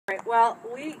Well,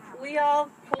 we all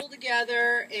pulled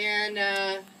together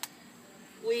and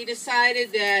we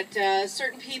decided that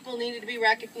certain people needed to be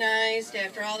recognized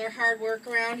after all their hard work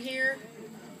around here.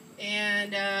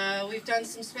 And we've done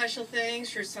some special things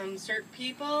for some certain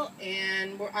people.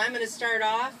 And I'm going to start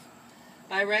off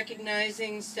by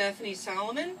recognizing Stephanie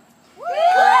Solomon for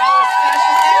all the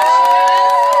special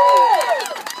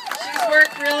things she does. She's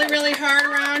worked really, really hard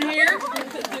around here.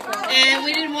 And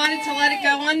we didn't want it to let it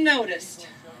go unnoticed.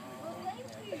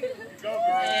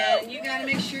 And you got to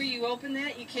make sure you open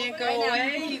that. You can't go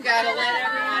away. You got to let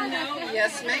everyone know.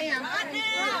 Yes, ma'am.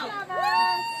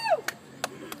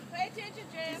 Pay attention,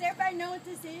 Jeff. Does everybody know what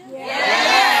this is? Yeah.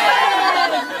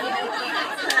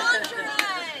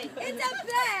 It's a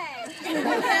bag.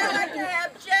 I'd like to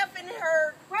have Jeff and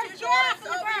her two daughters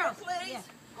over here, please.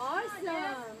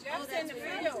 Awesome. Jeff's in the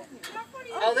field.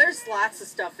 Oh, there's lots of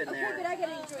stuff in Okay, there. but I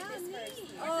gotta enjoy this first.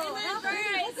 Oh, how pretty.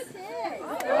 Look at this. That's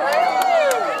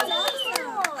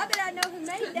awesome. I bet I know who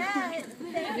made that.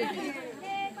 Thank you.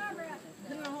 Hey, Barbara.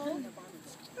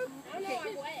 Okay.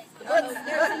 There's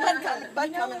bud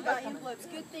You know about envelopes.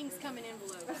 Good things come in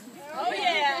envelopes. Oh,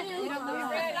 yeah. You don't know.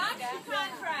 Red option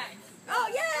contracts. Oh,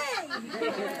 yay!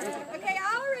 Okay, I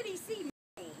already see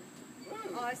money.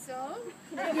 Awesome.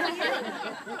 Thank you.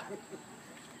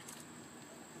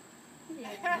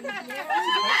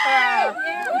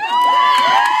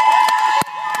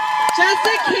 Just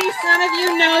in case none of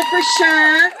you know for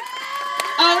sure.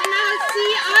 Oh, no,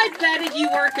 see, I betted you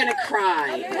weren't going to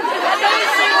cry.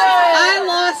 I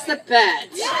lost the bet.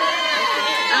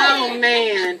 Oh,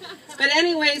 man. But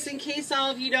anyways, in case all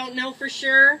of you don't know for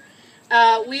sure,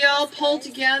 we all pulled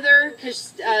together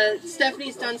because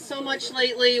Stephanie's done so much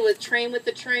lately with Train with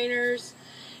the Trainers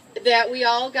that we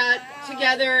all got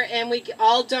together and we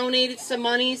all donated some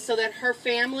money so that her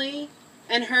family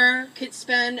and her could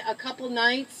spend a couple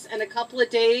nights and a couple of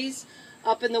days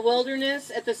up in the wilderness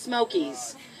at the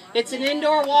Smokies. It's an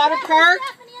indoor water park,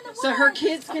 so her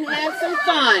kids can have some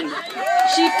fun.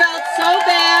 She felt so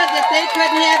bad that they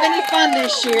couldn't have any fun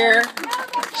this year.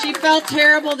 She felt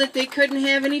terrible that they couldn't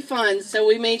have any fun, so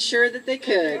we made sure that they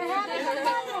could. We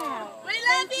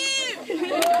love you.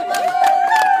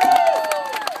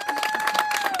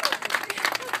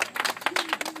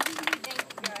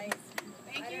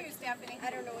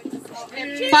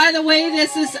 By the way,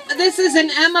 this is an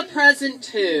Emma present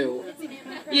too.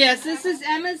 Yes, this is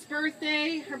Emma's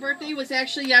birthday. Her birthday was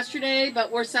actually yesterday, but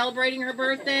we're celebrating her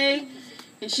birthday,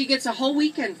 and she gets a whole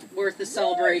weekend worth of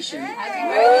celebration, which is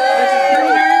pretty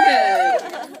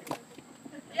darn good.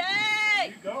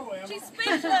 Yay! She's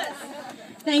speechless.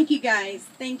 Thank you guys.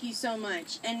 Thank you so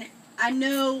much. And I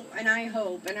know, and I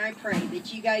hope, and I pray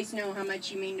that you guys know how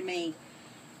much you mean to me.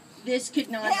 This could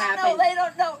not happen. No, they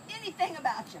don't know anything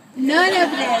about you.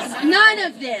 None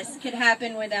of this could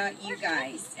happen without you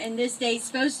guys. And this day's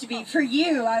supposed to be for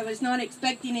you. I was not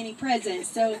expecting any presents.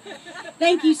 So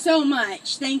thank you so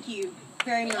much. Thank you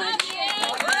very much.